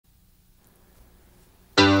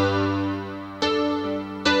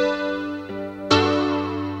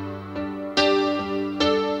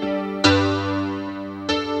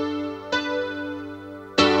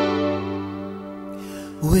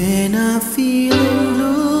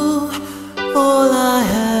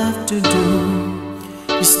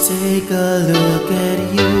take a look at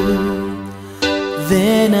you,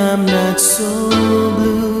 then I'm not so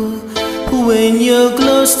blue. When you're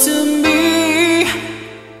close to me,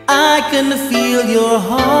 I can feel your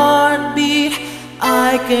heartbeat,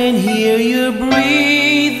 I can hear you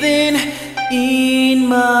breathing in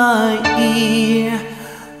my ear.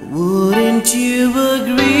 Wouldn't you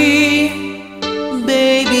agree,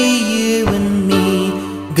 baby, you and me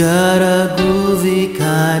got a groovy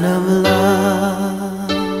kind of love.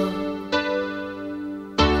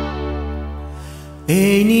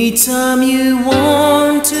 Anytime you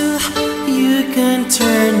want to, you can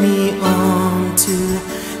turn me on to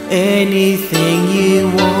anything you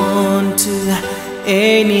want to,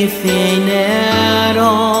 anything at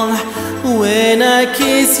all. When I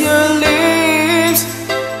kiss your lips,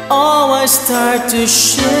 oh, I start to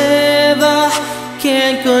shiver,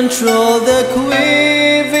 can't control the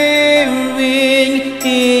quivering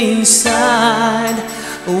inside.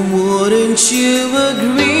 Wouldn't you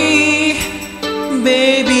agree,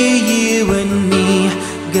 baby, you and me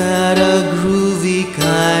got a groovy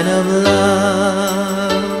kind of love.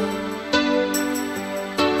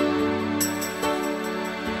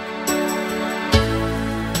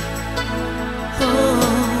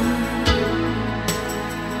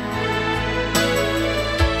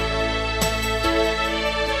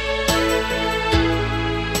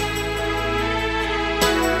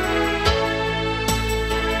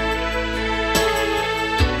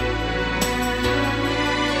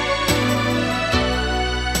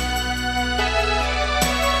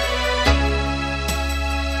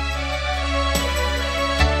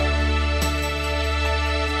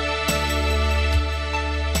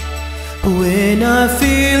 When I'm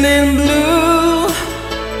feeling blue,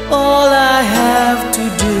 all I have to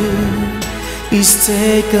do is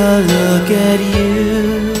take a look at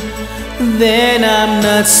you, then I'm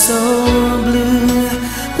not so blue.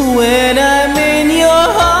 When I'm in your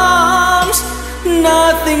arms,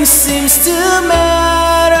 nothing seems to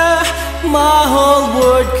matter, my whole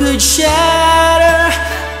world could shatter,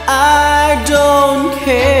 I don't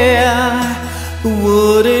care.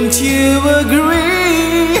 Wouldn't you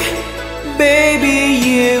agree, baby,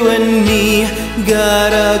 you and me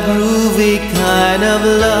got a groovy kind of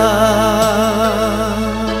love.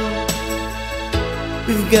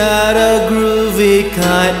 We've got a groovy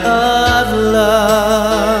kind of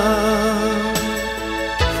love.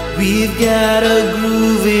 We've got a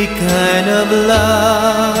groovy kind of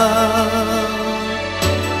love.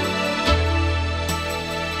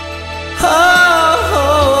 Oh,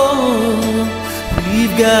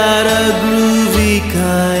 we've got a groovy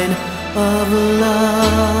kind of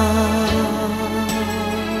love.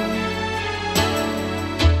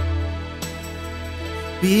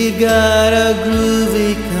 We've got a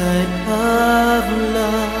groovy kind